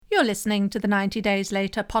You're listening to the 90 Days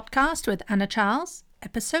Later podcast with Anna Charles,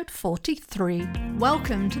 episode 43.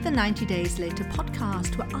 Welcome to the 90 Days Later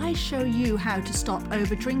podcast, where I show you how to stop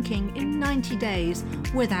over drinking in 90 days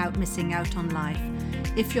without missing out on life.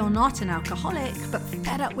 If you're not an alcoholic, but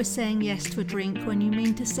fed up with saying yes to a drink when you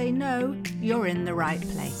mean to say no, you're in the right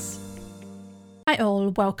place. Hi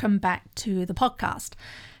all, welcome back to the podcast.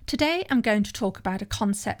 Today I'm going to talk about a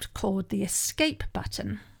concept called the escape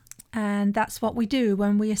button. And that's what we do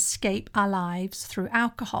when we escape our lives through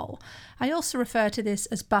alcohol. I also refer to this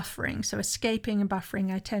as buffering. So escaping and buffering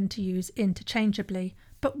I tend to use interchangeably.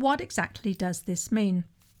 But what exactly does this mean?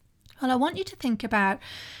 Well, I want you to think about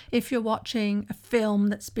if you're watching a film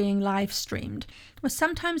that's being live streamed. Well,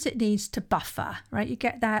 sometimes it needs to buffer, right? You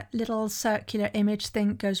get that little circular image thing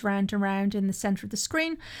that goes round and round in the center of the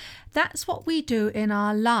screen. That's what we do in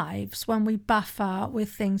our lives when we buffer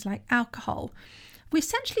with things like alcohol. We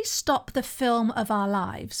essentially stop the film of our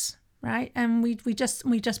lives, right? And we just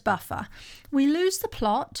buffer. We lose the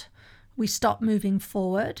plot, we stop moving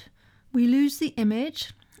forward, we lose the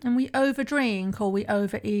image, and we overdrink or we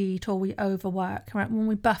overeat or we overwork, right? When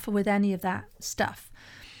we buffer with any of that stuff.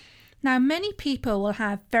 Now, many people will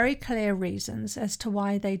have very clear reasons as to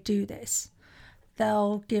why they do this.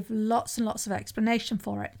 They'll give lots and lots of explanation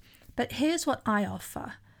for it. But here's what I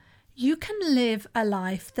offer. You can live a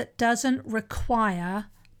life that doesn't require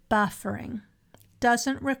buffering,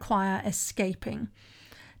 doesn't require escaping.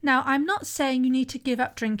 Now, I'm not saying you need to give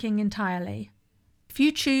up drinking entirely. If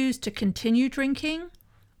you choose to continue drinking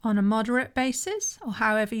on a moderate basis, or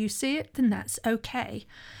however you see it, then that's okay.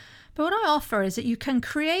 But what I offer is that you can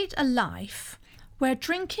create a life where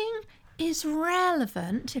drinking is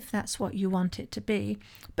relevant, if that's what you want it to be,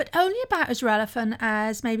 but only about as relevant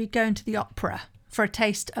as maybe going to the opera for a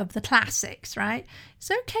taste of the classics, right?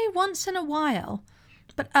 It's okay once in a while,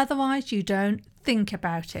 but otherwise you don't think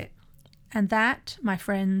about it. And that, my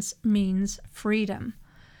friends, means freedom.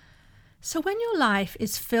 So when your life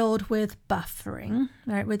is filled with buffering,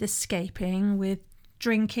 right, with escaping, with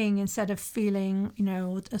drinking instead of feeling,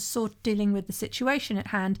 a sort of dealing with the situation at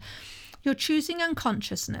hand, you're choosing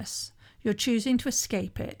unconsciousness. You're choosing to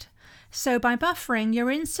escape it. So by buffering,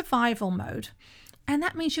 you're in survival mode. And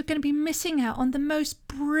that means you're going to be missing out on the most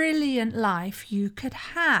brilliant life you could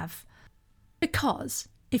have. Because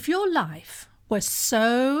if your life was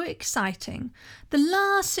so exciting, the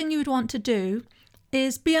last thing you would want to do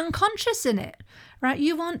is be unconscious in it, right?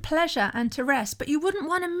 You want pleasure and to rest, but you wouldn't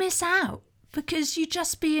want to miss out because you'd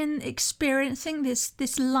just be experiencing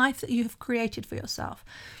this life that you have created for yourself.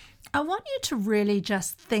 I want you to really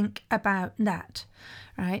just think about that,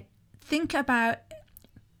 right? Think about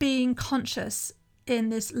being conscious in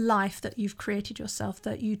this life that you've created yourself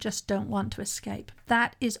that you just don't want to escape.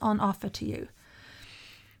 That is on offer to you.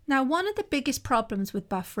 Now, one of the biggest problems with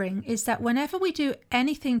buffering is that whenever we do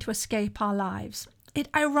anything to escape our lives, it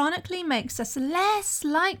ironically makes us less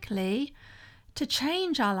likely to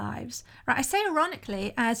change our lives, right? I say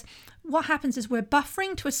ironically as what happens is we're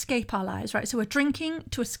buffering to escape our lives, right? So we're drinking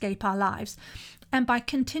to escape our lives. And by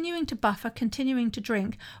continuing to buffer, continuing to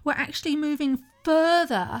drink, we're actually moving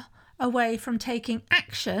further away from taking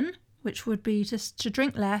action, which would be just to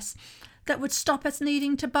drink less, that would stop us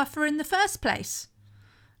needing to buffer in the first place.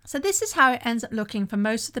 So this is how it ends up looking for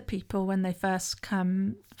most of the people when they first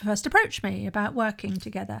approach me about working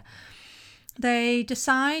together. They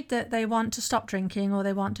decide that they want to stop drinking or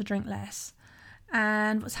they want to drink less.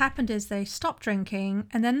 And what's happened is they stop drinking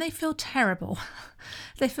and then they feel terrible.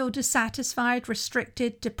 They feel dissatisfied,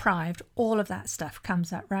 restricted, deprived. All of that stuff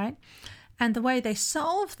comes up, right? And the way they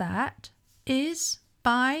solve that is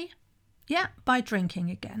by drinking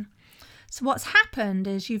again. So what's happened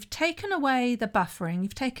is you've taken away the buffering,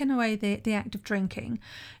 you've taken away the act of drinking,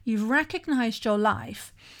 you've recognized your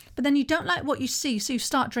life, but then you don't like what you see, so you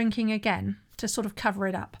start drinking again to sort of cover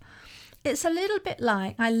it up. It's a little bit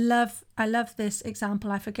like, I love this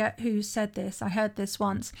example, I forget who said this, I heard this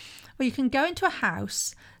once, where you can go into a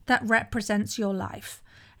house that represents your life.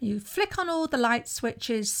 You flick on all the light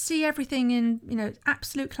switches, see everything in,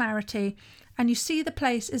 absolute clarity, and you see the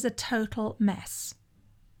place is a total mess.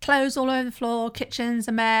 Clothes all over the floor, kitchen's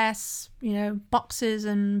a mess, boxes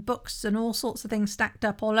and books and all sorts of things stacked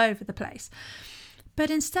up all over the place. But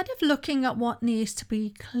instead of looking at what needs to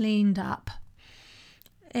be cleaned up,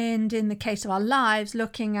 and in the case of our lives,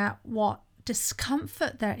 looking at what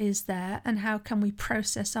discomfort there is there and how can we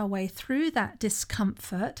process our way through that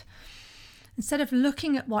discomfort, instead of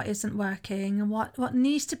looking at what isn't working and what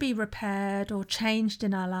needs to be repaired or changed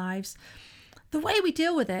in our lives, the way we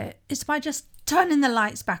deal with it is by just turning the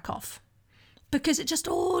lights back off, because it just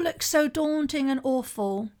all looks so daunting and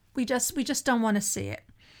awful. We just don't want to see it.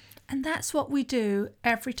 And that's what we do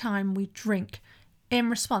every time we drink in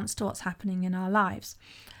response to what's happening in our lives.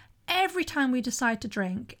 Every time we decide to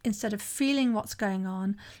drink, instead of feeling what's going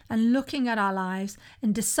on and looking at our lives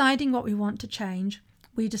and deciding what we want to change,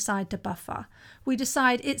 we decide to buffer. We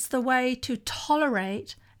decide it's the way to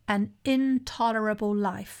tolerate an intolerable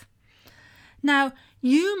life. Now,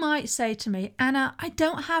 you might say to me, Anna, I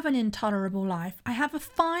don't have an intolerable life. I have a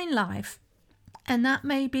fine life. And that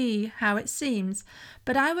may be how it seems.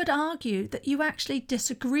 But I would argue that you actually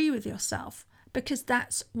disagree with yourself, because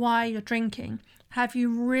that's why you're drinking. Have you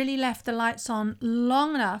really left the lights on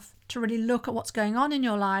long enough to really look at what's going on in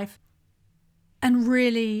your life and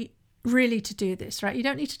really to do this, right? You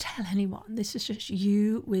don't need to tell anyone. This is just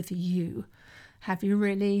you with you. Have you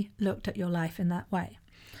really looked at your life in that way?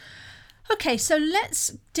 Okay, so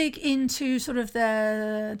let's dig into sort of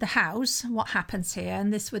the hows, what happens here,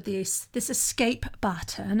 and this with this escape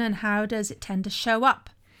button, and how does it tend to show up,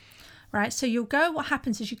 right? So what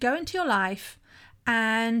happens is you go into your life,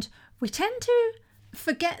 and we tend to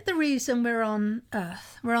forget the reason we're on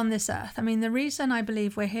earth. We're on this earth. I mean, the reason I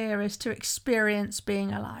believe we're here is to experience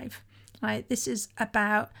being alive, right? This is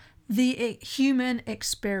about the human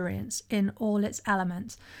experience in all its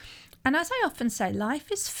elements. And as I often say,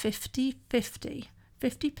 life is 50-50.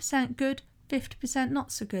 50% good, 50%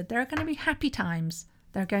 not so good. There are going to be happy times.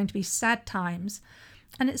 There are going to be sad times.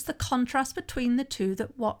 And it's the contrast between the two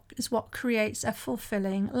that what creates a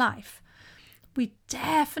fulfilling life. We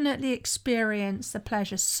definitely experience the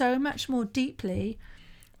pleasure so much more deeply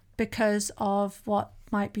because of what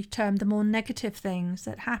might be termed the more negative things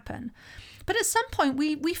that happen. But at some point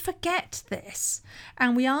we forget this,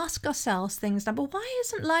 and we ask ourselves things like, well, why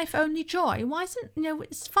isn't life only joy? Why isn't,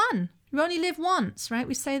 it's fun? You only live once, right?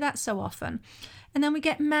 We say that so often. And then we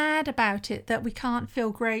get mad about it that we can't feel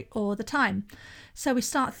great all the time. So we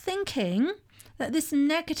start thinking that this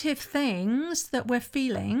negative things that we're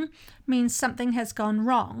feeling means something has gone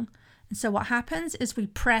wrong. And so what happens is we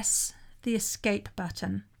press the escape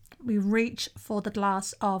button. We reach for the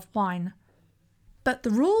glass of wine. But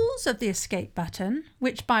the rules of the escape button,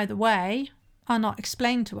 which, by the way, are not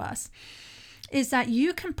explained to us, is that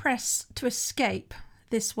you can press to escape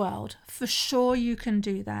this world. For sure you can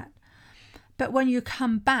do that. But when you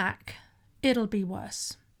come back, it'll be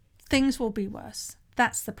worse. Things will be worse.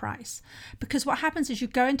 That's the price. Because what happens is you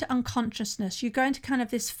go into unconsciousness. You go into kind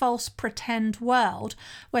of this false pretend world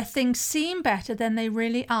where things seem better than they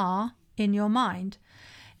really are in your mind.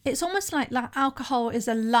 It's almost like alcohol is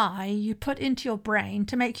a lie you put into your brain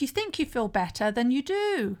to make you think you feel better than you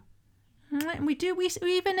do. And we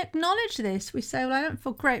even acknowledge this. We say, well, I don't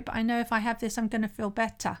feel great, but I know if I have this, I'm going to feel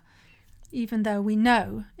better. Even though we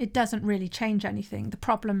know it doesn't really change anything. The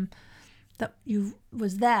problem that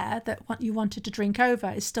was there, that what you wanted to drink over,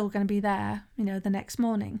 is still going to be there, the next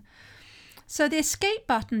morning. So the escape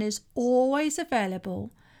button is always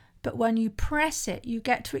available, but when you press it, you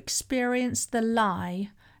get to experience the lie.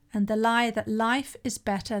 And the lie that life is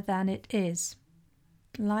better than it is.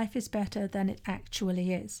 Life is better than it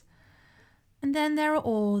actually is. And then there are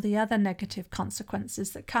all the other negative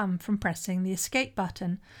consequences that come from pressing the escape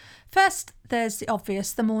button. First, there's the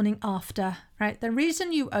obvious, the morning after, right? The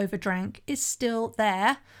reason you overdrank is still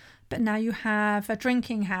there, but now you have a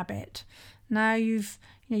drinking habit. Now you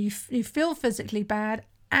feel physically bad,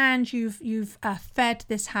 and you've fed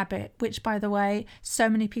this habit, which, by the way, so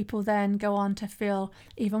many people then go on to feel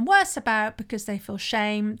even worse about because they feel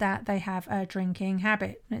shame that they have a drinking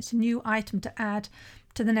habit. And it's a new item to add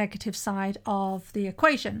to the negative side of the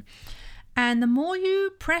equation. And the more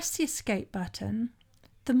you press the escape button,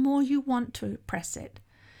 the more you want to press it.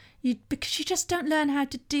 Because you just don't learn how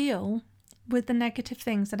to deal with the negative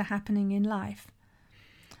things that are happening in life.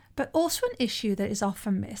 But also an issue that is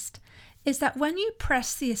often missed is that when you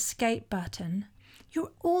press the escape button,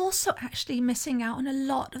 you're also actually missing out on a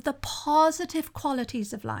lot of the positive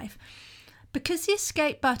qualities of life. Because the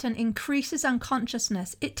escape button increases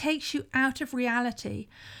unconsciousness, it takes you out of reality,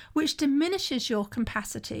 which diminishes your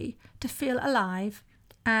capacity to feel alive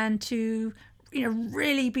and to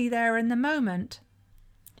really be there in the moment.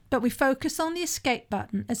 But we focus on the escape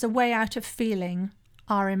button as a way out of feeling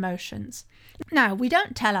our emotions. Now, we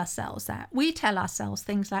don't tell ourselves that. We tell ourselves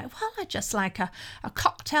things like, well, I just like a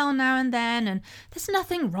cocktail now and then, and there's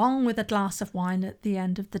nothing wrong with a glass of wine at the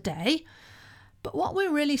end of the day. But what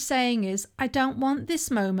we're really saying is, I don't want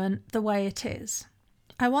this moment the way it is.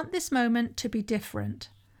 I want this moment to be different.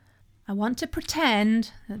 I want to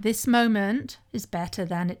pretend that this moment is better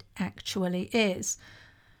than it actually is.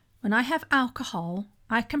 When I have alcohol,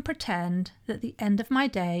 I can pretend that the end of my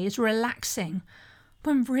day is relaxing,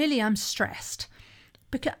 when really I'm stressed.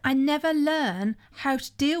 because I never learn how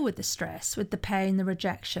to deal with the stress, with the pain, the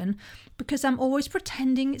rejection, because I'm always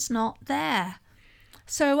pretending it's not there.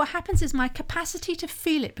 So what happens is my capacity to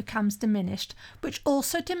feel it becomes diminished, which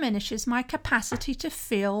also diminishes my capacity to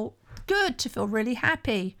feel good, to feel really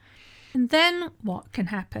happy. And then what can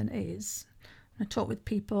happen is I talk with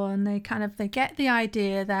people and they get the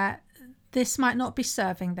idea that this might not be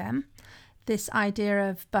serving them, this idea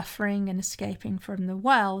of buffering and escaping from the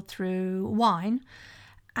world through wine.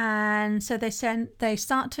 And so they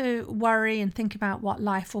start to worry and think about what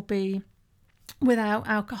life will be without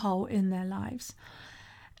alcohol in their lives.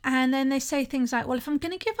 And then they say things like, well, if I'm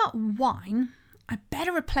going to give up wine, I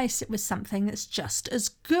better replace it with something that's just as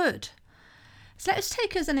good. So let's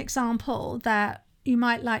take as an example that you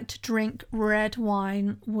might like to drink red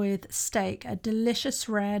wine with steak, a delicious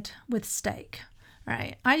red with steak,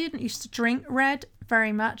 right? I didn't used to drink red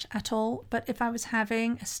very much at all, but if I was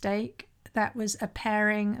having a steak, that was a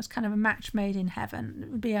pairing, it was kind of a match made in heaven.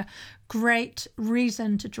 It would be a great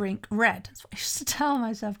reason to drink red. That's what I used to tell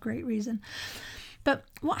myself, great reason. But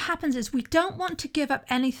what happens is we don't want to give up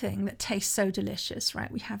anything that tastes so delicious,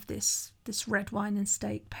 right? We have this red wine and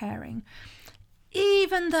steak pairing.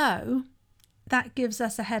 Even though that gives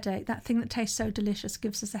us a headache, that thing that tastes so delicious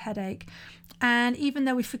gives us a headache. And even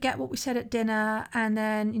though we forget what we said at dinner and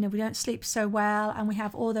then, we don't sleep so well and we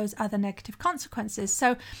have all those other negative consequences.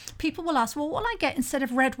 So people will ask, well, what will I get instead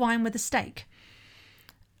of red wine with a steak?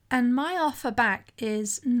 And my offer back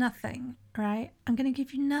is nothing, right? I'm going to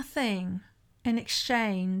give you nothing in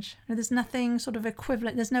exchange. There's nothing sort of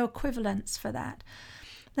equivalent. There's no equivalence for that.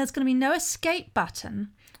 There's going to be no escape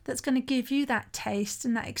button that's going to give you that taste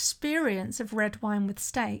and that experience of red wine with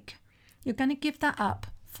steak. You're going to give that up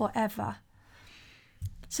forever.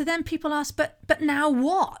 So then people ask, but now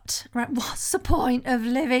what? Right? What's the point of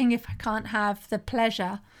living if I can't have the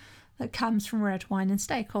pleasure that comes from red wine and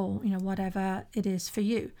steak, or whatever it is for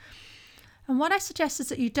you? And what I suggest is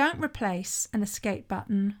that you don't replace an escape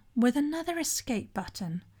button with another escape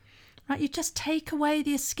button. Right? You just take away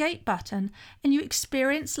the escape button and you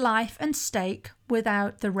experience life and steak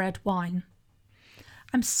without the red wine.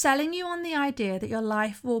 I'm selling you on the idea that your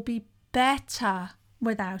life will be better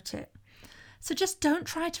without it. So just don't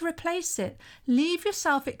try to replace it. Leave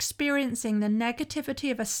yourself experiencing the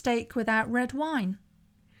negativity of a steak without red wine.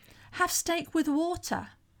 Have steak with water,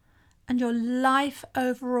 and your life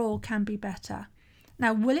overall can be better.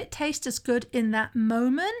 Now, will it taste as good in that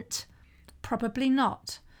moment? Probably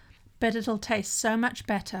not, but it'll taste so much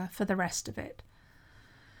better for the rest of it.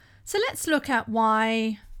 So let's look at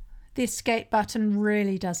why the escape button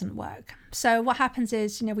really doesn't work. So what happens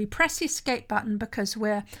is, we press the escape button because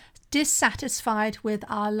we're dissatisfied with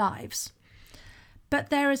our lives. But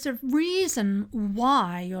there is a reason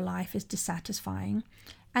why your life is dissatisfying.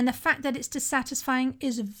 And the fact that it's dissatisfying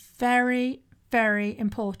is very, very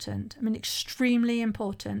important. Extremely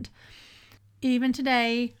important. Even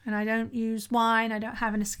today, and I don't use wine, I don't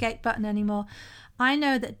have an escape button anymore, I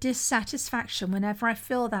know that dissatisfaction, whenever I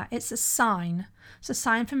feel that, it's a sign. It's a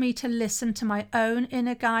sign for me to listen to my own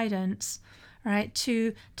inner guidance, right?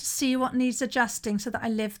 To see what needs adjusting so that I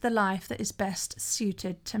live the life that is best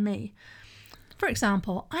suited to me. For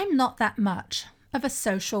example, I'm not that much of a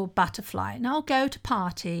social butterfly. And I'll go to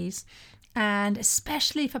parties, and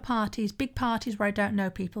especially for parties, big parties where I don't know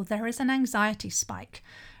people, there is an anxiety spike,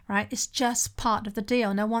 right? It's just part of the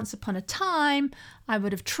deal. Now, once upon a time, I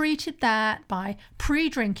would have treated that by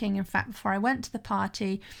pre-drinking. In fact, before I went to the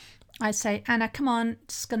party, I'd say, Anna, come on,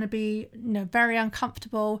 it's going to be very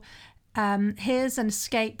uncomfortable. Here's an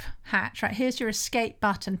escape hatch, right? Here's your escape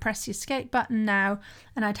button. Press the escape button now.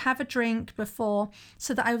 And I'd have a drink before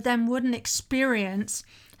so that I then wouldn't experience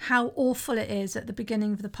how awful it is at the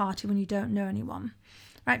beginning of the party when you don't know anyone,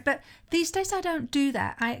 right? But these days I don't do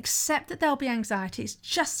that. I accept that there'll be anxiety. It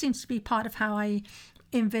just seems to be part of how I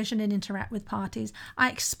envision and interact with parties. I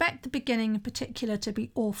expect the beginning in particular to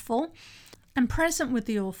be awful and present with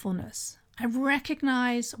the awfulness. I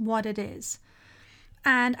recognize what it is.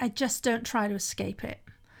 And I just don't try to escape it.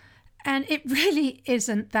 And it really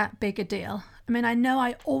isn't that big a deal. I know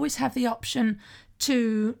I always have the option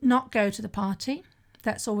to not go to the party.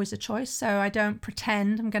 That's always a choice. So I don't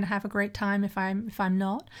pretend I'm going to have a great time if I'm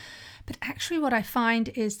not. But actually what I find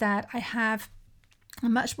is that I have a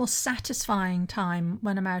much more satisfying time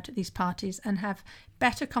when I'm out at these parties and have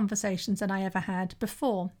better conversations than I ever had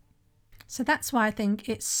before. So that's why I think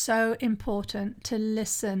it's so important to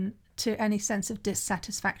listen to any sense of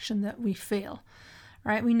dissatisfaction that we feel,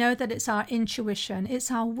 right? We know that it's our intuition, it's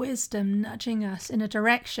our wisdom nudging us in a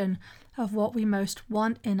direction of what we most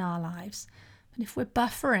want in our lives. But if we're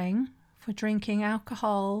buffering, if we're drinking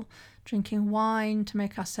alcohol, drinking wine to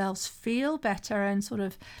make ourselves feel better and sort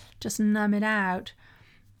of just numb it out,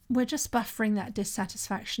 we're just buffering that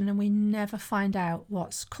dissatisfaction and we never find out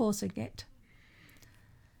what's causing it.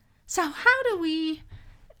 So how do we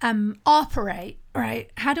operate,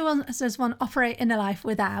 right? How does one operate in a life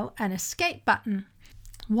without an escape button?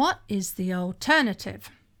 What is the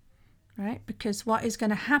alternative, right? Because what is going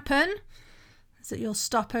to happen is that you'll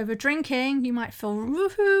stop over drinking. You might feel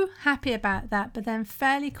woohoo happy about that, but then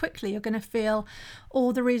fairly quickly you're going to feel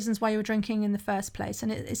all the reasons why you were drinking in the first place,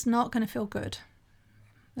 and it's not going to feel good.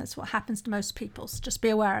 That's what happens to most people, so just be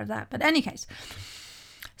aware of that. But in any case,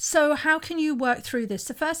 so how can you work through this?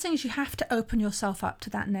 The first thing is you have to open yourself up to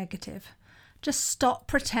that negative. Just stop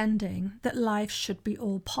pretending that life should be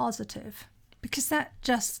all positive, because that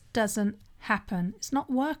just doesn't happen. It's not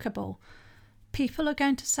workable. People are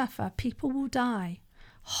going to suffer. People will die.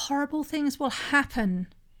 Horrible things will happen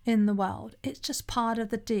in the world. It's just part of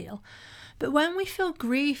the deal. But when we feel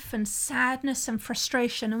grief and sadness and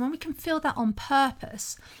frustration, and when we can feel that on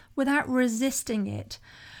purpose without resisting it,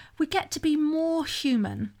 we get to be more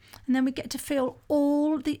human, and then we get to feel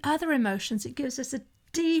all the other emotions. It gives us a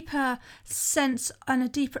deeper sense and a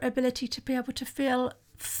deeper ability to be able to feel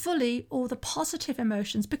fully all the positive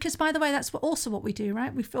emotions, because by the way, that's what we do,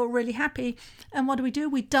 right? We feel really happy, and what do?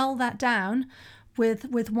 We dull that down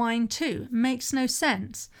with wine too. Makes no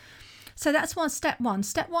sense. So that's step one.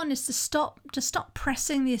 Step one is to stop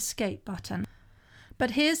pressing the escape button.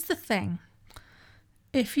 But here's the thing.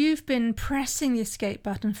 If you've been pressing the escape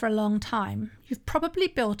button for a long time, you've probably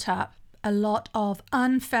built up a lot of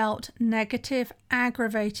unfelt, negative,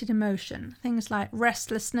 aggravated emotion. Things like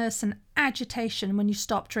restlessness and agitation when you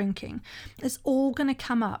stop drinking. It's all going to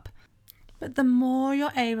come up. But the more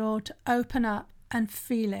you're able to open up and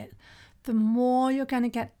feel it, the more you're going to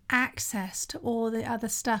get access to all the other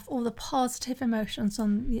stuff, all the positive emotions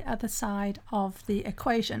on the other side of the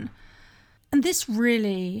equation. And this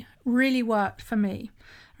really, really worked for me,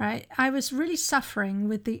 right? I was really suffering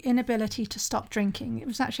with the inability to stop drinking.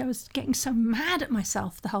 I was getting so mad at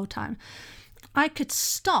myself the whole time. I could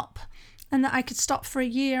stop, and that I could stop for a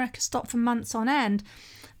year, I could stop for months on end,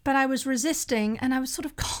 but I was resisting, and I was sort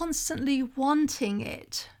of constantly wanting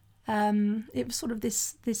it. It was sort of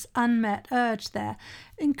this unmet urge there,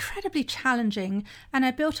 incredibly challenging, and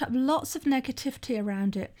I built up lots of negativity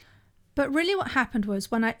around it. But really what happened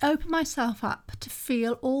was when I opened myself up to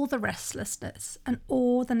feel all the restlessness and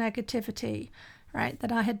all the negativity, right,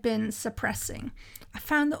 that I had been suppressing, I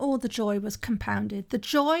found that all the joy was compounded. The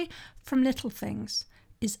joy from little things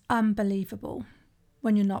is unbelievable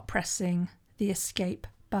when you're not pressing the escape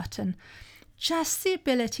button. Just the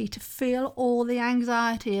ability to feel all the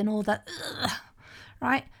anxiety and all that,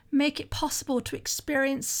 right, make it possible to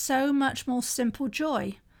experience so much more simple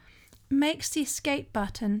joy. Makes the escape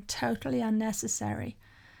button totally unnecessary.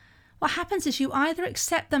 What happens is you either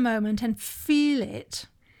accept the moment and feel it,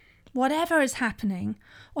 whatever is happening,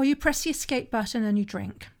 or you press the escape button and you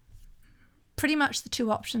drink. Pretty much the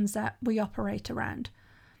two options that we operate around.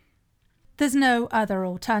 There's no other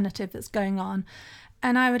alternative that's going on.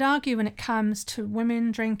 And I would argue when it comes to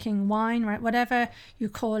women drinking wine, right, whatever you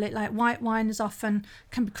call it, like white wine is often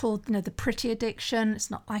can be called, the pretty addiction. It's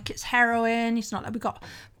not like it's heroin. It's not like we've got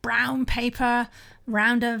brown paper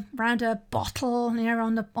round a bottle,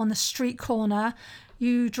 on the street corner.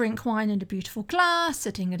 You drink wine in a beautiful glass,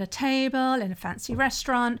 sitting at a table in a fancy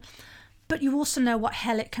restaurant. But you also know what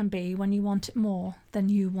hell it can be when you want it more than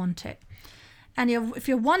you want it. And if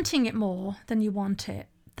you're wanting it more than you want it,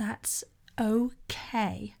 that's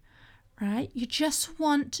okay, right? You just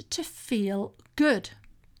want to feel good.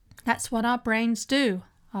 That's what our brains do.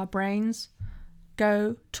 Our brains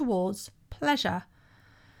go towards pleasure.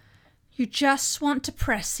 You just want to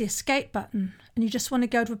press the escape button, and you just want to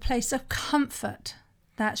go to a place of comfort.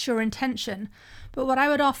 That's your intention. But what I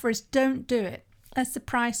would offer is don't do it, as the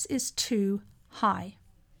price is too high.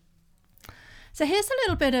 So here's a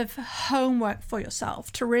little bit of homework for yourself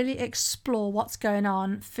to really explore what's going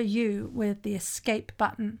on for you with the escape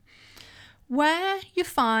button. Where you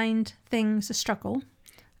find things a struggle,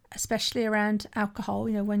 especially around alcohol,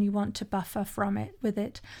 when you want to buffer from it with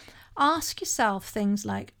it, ask yourself things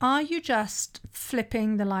like, are you just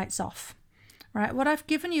flipping the lights off? Right? What I've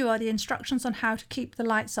given you are the instructions on how to keep the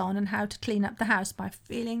lights on and how to clean up the house by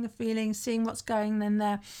feeling the feelings, seeing what's going in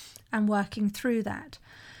there and working through that.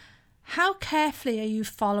 How carefully are you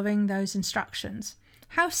following those instructions?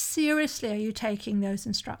 How seriously are you taking those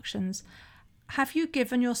instructions? Have you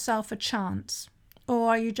given yourself a chance? Or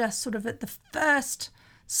are you just sort of at the first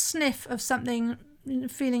sniff of something,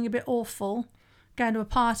 feeling a bit awful, going to a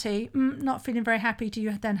party, not feeling very happy, do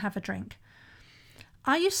you then have a drink?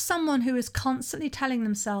 Are you someone who is constantly telling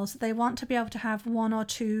themselves that they want to be able to have 1 or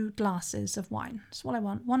 2 glasses of wine? That's what I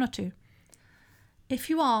want, 1 or 2. If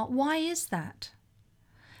you are, why is that?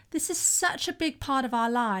 This is such a big part of our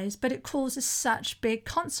lives, but it causes such big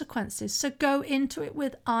consequences. So go into it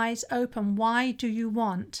with eyes open. Why do you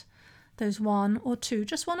want those 1 or 2,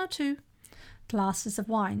 just 1 or 2 glasses of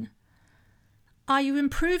wine? Are you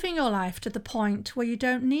improving your life to the point where you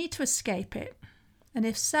don't need to escape it? And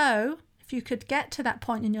if so, if you could get to that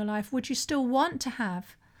point in your life, would you still want to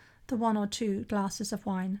have the 1 or 2 glasses of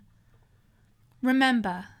wine?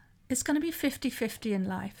 Remember, it's going to be 50-50 in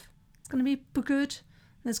life. It's going to be good.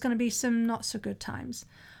 There's going to be some not so good times.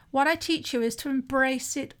 What I teach you is to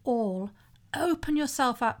embrace it all. Open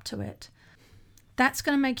yourself up to it. That's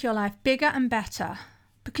going to make your life bigger and better.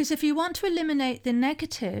 Because if you want to eliminate the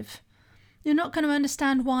negative, you're not going to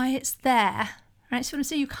understand why it's there. Right? So I'm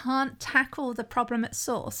saying you can't tackle the problem at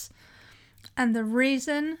source. And the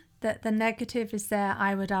reason that the negative is there,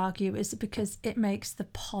 I would argue, is because it makes the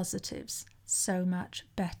positives so much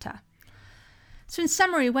better. So in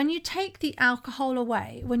summary, when you take the alcohol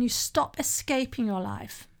away, when you stop escaping your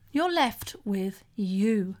life, you're left with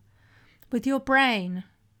you, with your brain,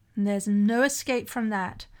 and there's no escape from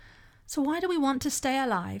that. So why do we want to stay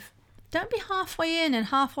alive? Don't be halfway in and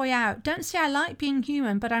halfway out. Don't say, I like being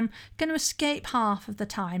human, but I'm going to escape half of the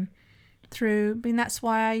time that's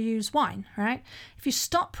why I use wine, right? If you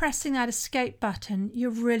stop pressing that escape button, you're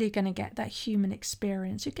really going to get that human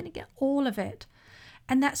experience. You're going to get all of it.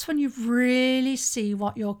 And that's when you really see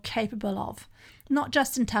what you're capable of, not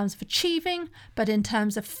just in terms of achieving, but in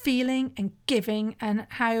terms of feeling and giving and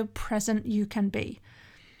how present you can be.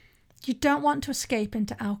 You don't want to escape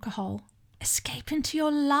into alcohol. Escape into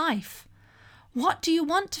your life. What do you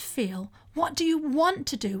want to feel? What do you want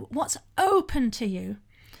to do? What's open to you?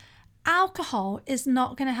 Alcohol is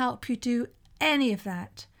not going to help you do any of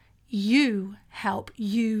that. You help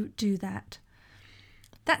you do that.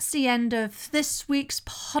 That's the end of this week's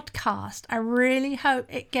podcast. I really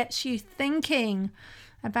hope it gets you thinking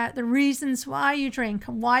about the reasons why you drink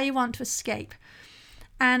and why you want to escape.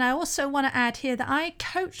 And I also want to add here that I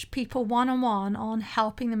coach people one-on-one on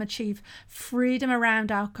helping them achieve freedom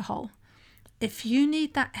around alcohol. If you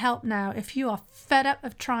need that help now, if you are fed up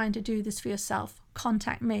of trying to do this for yourself,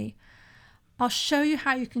 contact me. I'll show you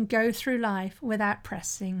how you can go through life without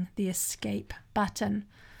pressing the escape button.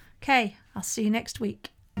 Okay, I'll see you next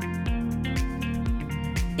week.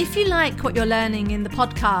 If you like what you're learning in the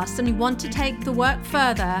podcast and you want to take the work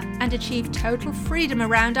further and achieve total freedom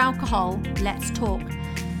around alcohol, let's talk.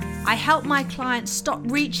 I help my clients stop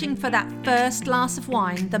reaching for that first glass of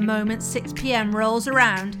wine the moment 6 p.m. rolls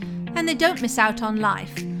around and they don't miss out on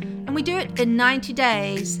life. And we do it in 90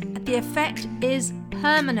 days. The effect is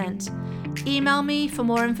permanent. Email me for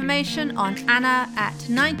more information on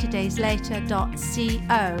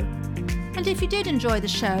anna@90dayslater.co. And if you did enjoy the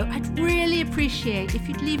show, I'd really appreciate if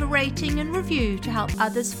you'd leave a rating and review to help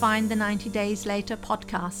others find the 90 Days Later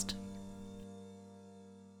podcast.